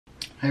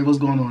Hey, what's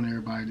going on,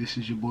 everybody? This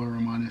is your boy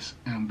Romanus,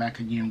 and I'm back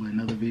again with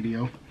another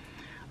video.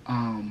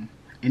 In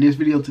this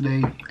video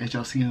today, as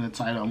y'all see in the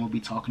title, I'm gonna be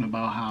talking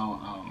about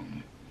how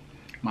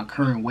my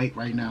current weight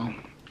right now.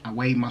 I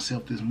weighed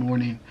myself this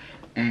morning,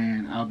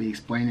 and I'll be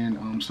explaining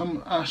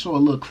I'll show a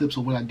little clips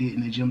of what I did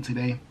in the gym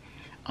today.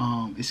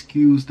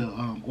 Excuse the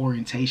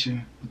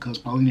orientation because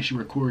Paulina, she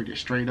recorded it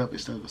straight up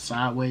instead of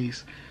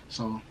sideways,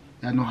 so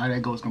y'all know how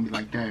that goes. It's gonna be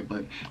like that,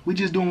 but we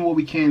just doing what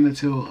we can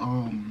until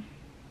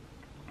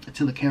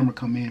the camera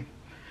come in.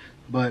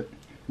 But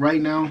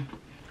right now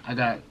I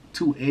got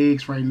 2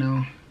 eggs right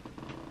now.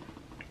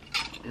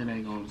 It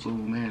ain't gonna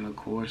zoom in, of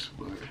course,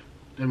 but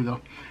there we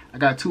go. I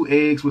got 2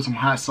 eggs with some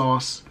hot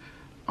sauce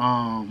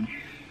and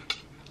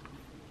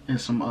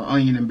some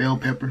onion and bell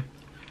pepper.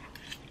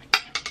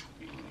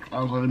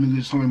 I was like, let me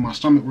get some in my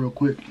stomach real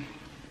quick.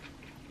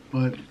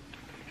 But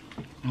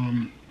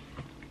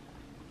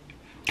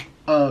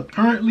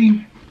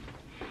currently,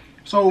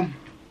 so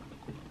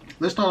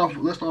let's start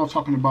off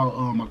talking about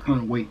my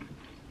current weight.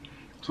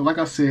 So like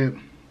I said,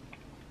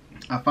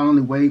 I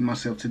finally weighed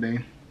myself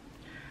today.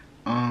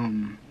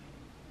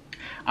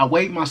 I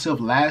weighed myself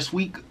last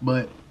week,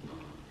 but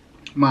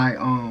my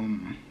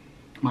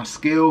my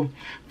scale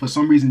for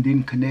some reason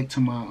didn't connect to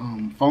my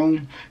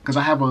phone, because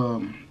I have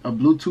a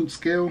Bluetooth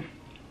scale. I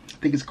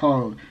think it's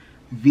called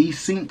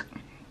V-Sync,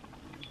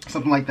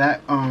 something like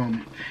that.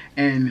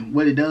 And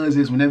what it does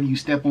is whenever you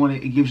step on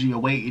it, it gives you your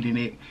weight, and then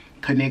it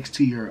connects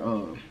to your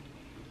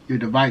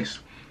device,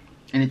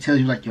 and it tells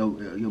you like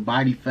your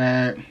body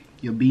fat,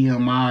 your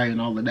BMI, and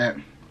all of that.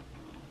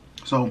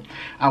 So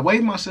I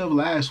weighed myself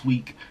last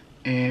week,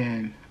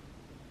 and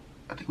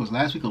I think it was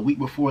last week or the week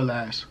before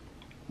last,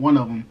 one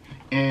of them,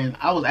 and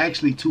I was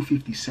actually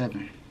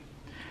 257.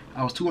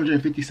 I was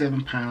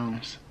 257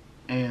 pounds,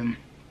 and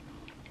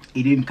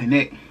it didn't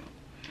connect.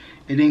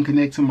 It didn't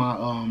connect to my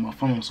my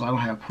phone, so I don't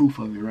have proof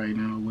of it right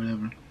now or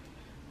whatever.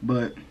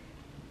 But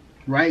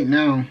right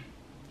now,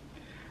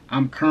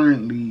 I'm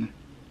currently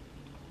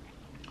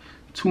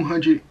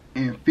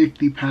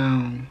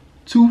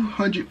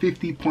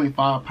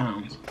 250.5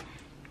 pounds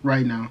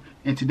right now,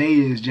 and today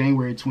is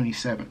January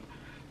 27th.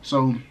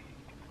 So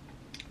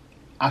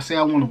I say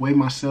I want to weigh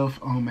myself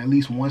at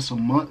least once a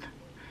month.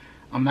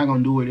 I'm not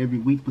gonna do it every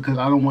week because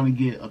I don't want to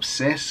get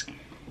obsessed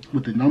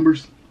with the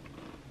numbers.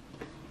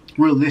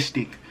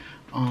 Realistic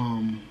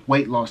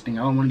weight loss thing.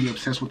 I don't want to get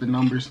obsessed with the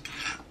numbers.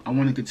 I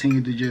want to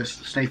continue to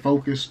just stay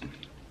focused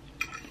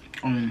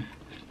on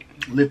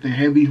lifting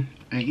heavy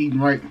and eating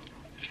right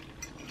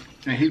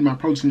and hitting my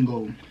protein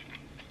goal.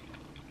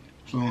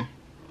 So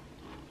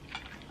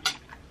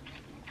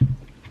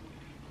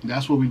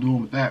that's what we're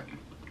doing with that.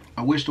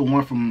 I wish the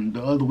one from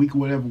the other week or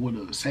whatever would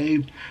have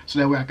saved, so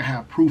that way I could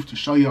have proof to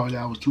show y'all that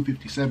I was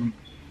 257.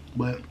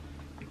 But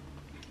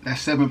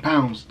that's 7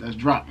 pounds that's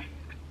dropped.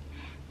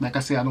 Like I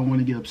said, I don't want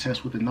to get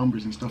obsessed with the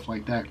numbers and stuff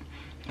like that,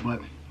 but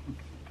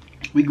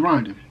we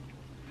grinding,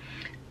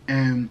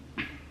 and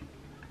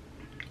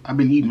I've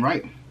been eating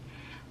right.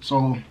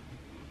 So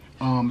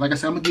like I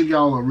said, I'm gonna give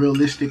y'all a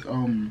realistic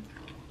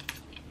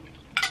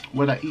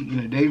what I eat in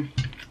a day.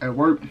 At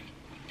work,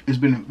 it's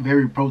been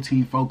very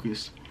protein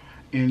focused,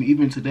 and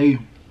even today,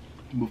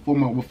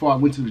 before I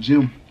went to the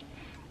gym,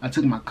 I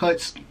took my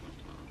cuts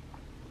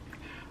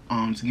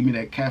to give me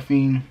that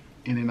caffeine,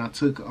 and then I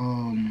took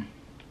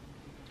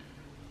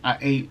I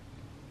ate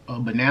a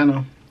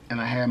banana, and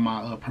I had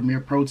my Premier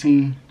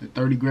Protein, the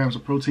 30 grams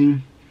of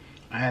protein.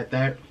 I had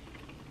that,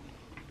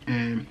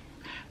 and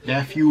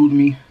that fueled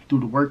me through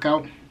the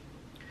workout.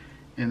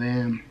 And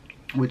then,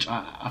 which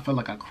I felt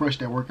like I crushed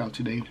that workout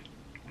today.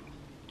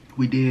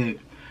 We did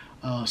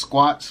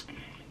squats.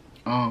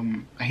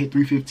 I hit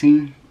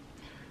 315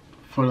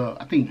 for the,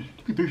 I think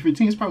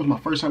 315 is probably my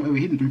first time ever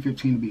hitting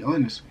 315, to be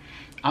honest.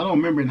 I don't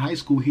remember in high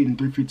school hitting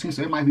 315,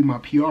 so that might be my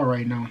PR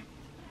right now,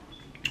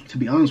 to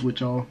be honest with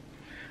y'all.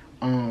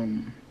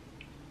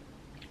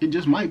 It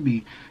just might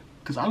be,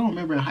 because I don't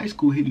remember in high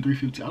school hitting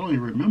 315. I don't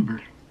even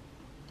remember.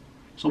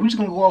 So we're just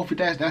gonna go off with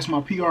that. That's my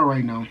PR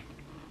right now,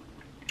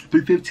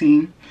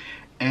 315.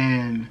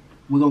 And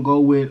we're gonna go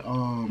with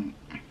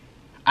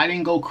I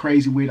didn't go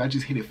crazy with it. I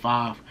just hit it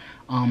 5.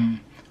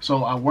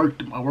 So I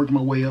worked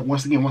my way up.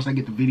 Once again, once I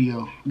get the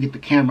video, get the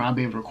camera, I'll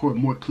be able to record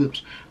more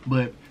clips.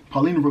 But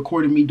Paulina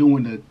recorded me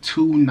doing the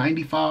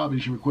 295,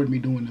 and she recorded me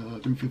doing the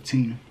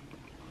 315.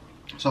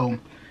 So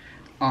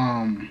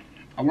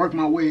I worked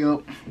my way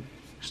up.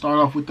 Start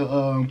off with the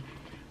you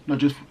know,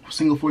 just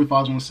single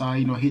 45s on the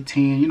side, you know, hit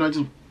 10, you know,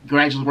 just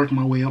gradually working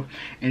my way up.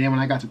 And then when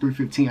I got to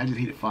 315, I just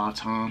hit it 5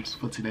 times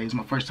for today. It's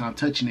my first time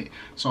touching it,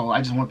 so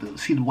I just want to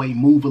see the weight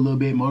move a little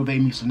bit,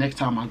 motivate me, so next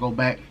time I go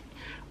back,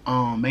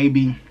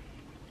 maybe,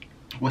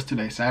 what's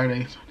today,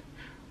 Saturday,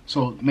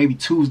 so maybe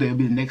Tuesday will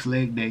be the next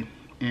leg day,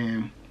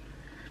 and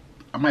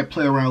I might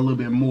play around a little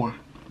bit more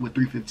with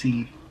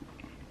 315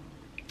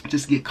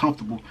 just to get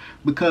comfortable,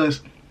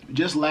 because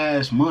just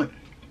last month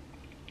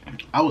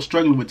I was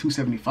struggling with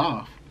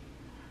 275.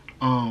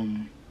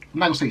 I'm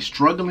not gonna say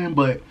struggling,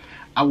 but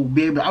I'll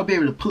be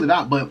able to pull it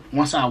out. But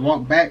once I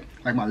walk back,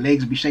 like, my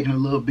legs will be shaking a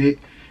little bit,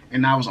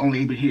 and I was only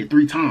able to hit it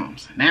 3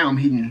 times. Now I'm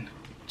hitting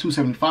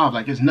 275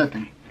 like it's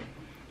nothing.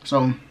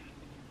 So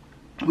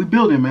we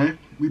building, man.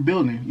 We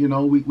building. You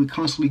know, we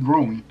constantly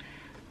growing.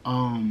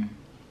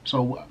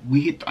 So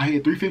I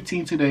hit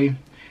 315 today.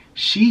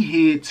 She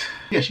hit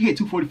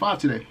 245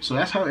 today. So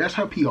that's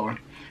her PR.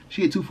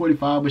 She hit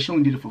 245, but she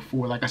only did it for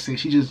 4. Like I said,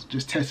 she just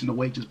testing the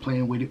weight, just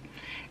playing with it,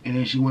 and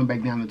then she went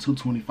back down to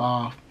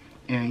 225,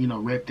 and you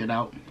know, repped it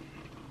out.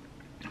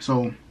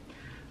 So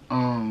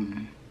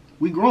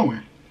we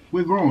growing,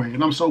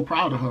 and I'm so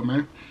proud of her,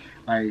 man.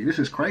 Like, this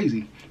is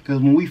crazy,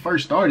 because when we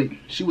first started,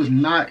 she was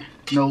not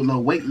no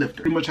weightlifter.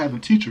 Pretty much had to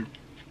teach her,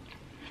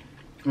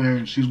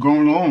 and she's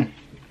growing on.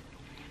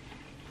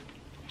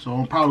 So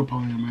I'm proud of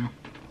Paulina, man.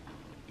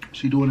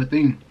 She doing her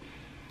thing.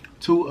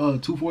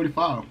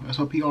 245. That's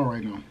her PR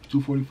right now.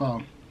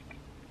 245.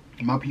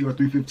 My PR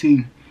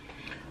 315.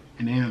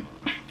 And then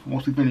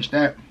once we finished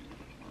that,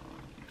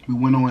 we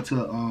went on to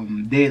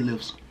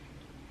deadlifts.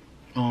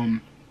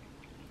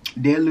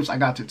 Deadlifts, I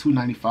got to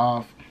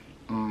 295.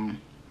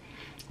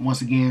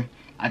 Once again,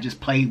 I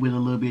just played with it a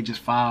little bit, just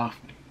 5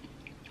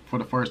 for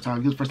the first time.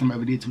 This is the first time I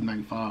ever did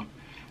 295.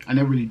 I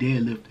never really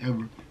deadlift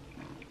ever.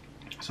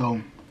 So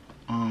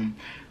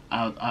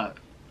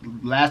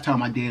last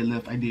time I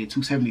deadlift, I did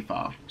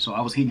 275. So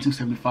I was hitting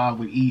 275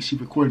 with ease. She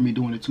recorded me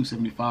doing the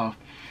 275,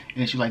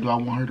 and she's like, "Do I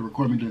want her to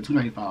record me doing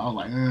 295?" I was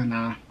like,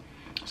 nah.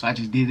 So I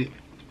just did it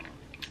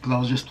because I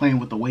was just playing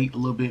with the weight a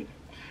little bit.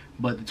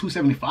 But the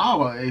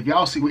 275, if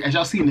y'all see, as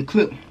y'all see in the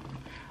clip,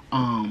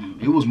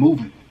 it was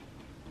moving.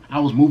 I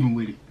was moving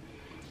with it,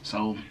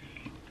 so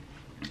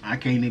I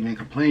can't even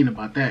complain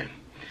about that.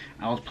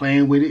 I was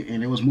playing with it,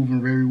 and it was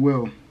moving very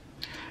well.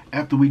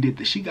 After we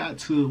did she got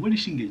to, what did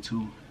she get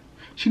to?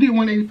 She did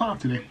 185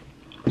 today,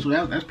 so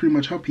that's pretty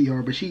much her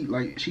PR. But she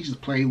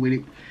just played with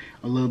it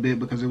a little bit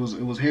because it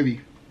was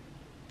heavy.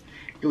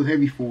 It was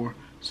heavy for her,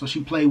 so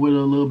she played with it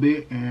a little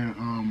bit,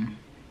 and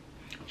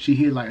she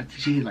hit like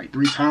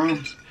 3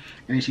 times,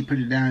 and then she put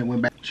it down and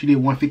went back. She did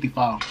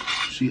 155.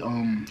 She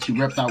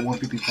repped out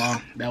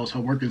 155. That was her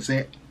working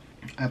set.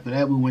 After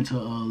that, we went to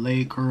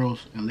leg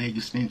curls and leg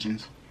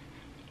extensions.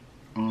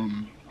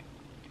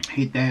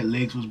 Hit that.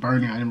 Legs was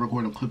burning. I didn't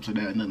record no clips of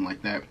that, nothing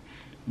like that,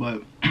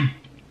 but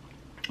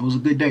it was a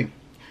good day.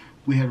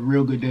 We had a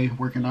real good day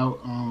working out.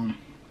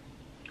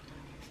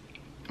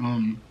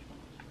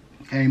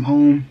 Came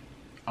home.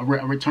 I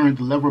returned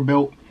the lever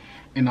belt,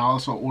 and I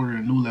also ordered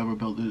a new lever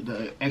belt,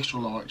 the extra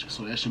large.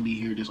 So that should be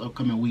here this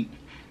upcoming week.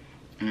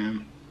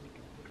 And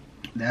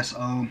that's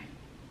what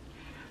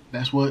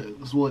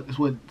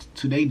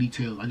today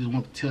details. I just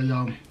want to tell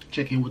y'all,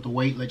 check in with the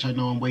weight, let y'all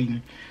know I'm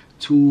waiting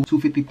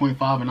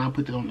 250.5, and I'll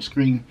put that on the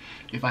screen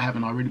if I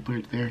haven't already put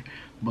it there.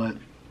 But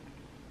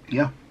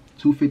yeah,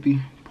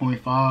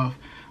 250.5.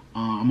 I'm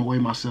gonna weigh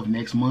myself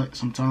next month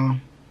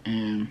sometime,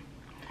 and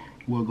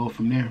we'll go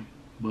from there.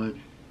 But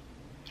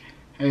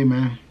hey,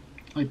 man,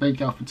 I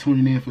thank y'all for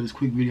tuning in for this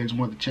quick video. I just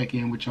wanted to check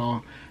in with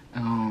y'all.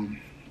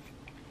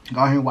 Go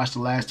ahead and watch the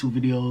last 2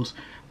 videos.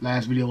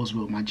 Last video was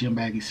with my gym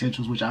bag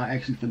essentials, which I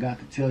actually forgot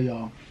to tell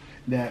y'all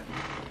that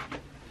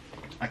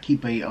I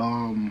keep a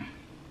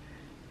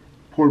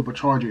portable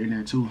charger in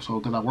there too. So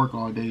because I work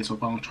all day, so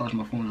if I don't charge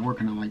my phone at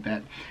work or nothing like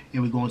that,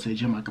 and we go into the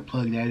gym, I could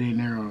plug that in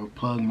there, or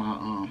plug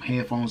my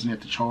headphones in there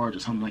to charge or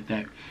something like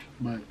that.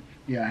 But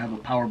yeah, I have a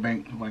power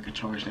bank if I could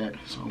charge that.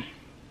 So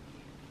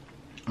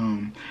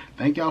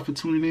thank y'all for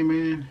tuning in,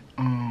 man.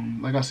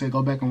 Like I said,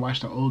 go back and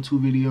watch the old 2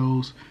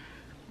 videos.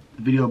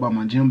 The video about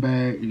my gym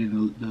bag,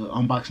 and the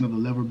unboxing of the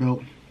lever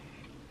belt.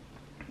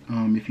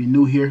 If you're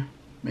new here,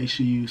 make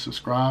sure you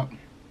subscribe.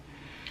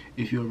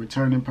 If you're a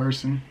returning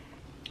person,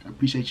 I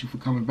appreciate you for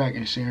coming back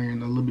and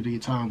sharing a little bit of your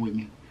time with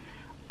me.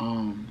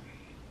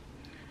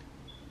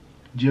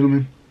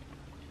 Gentlemen,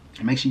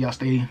 make sure y'all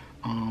stay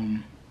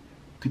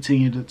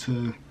continue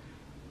to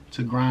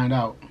grind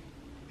out.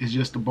 It's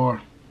just the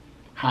bar.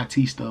 High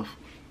tea stuff.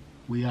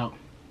 We out.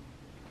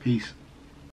 Peace.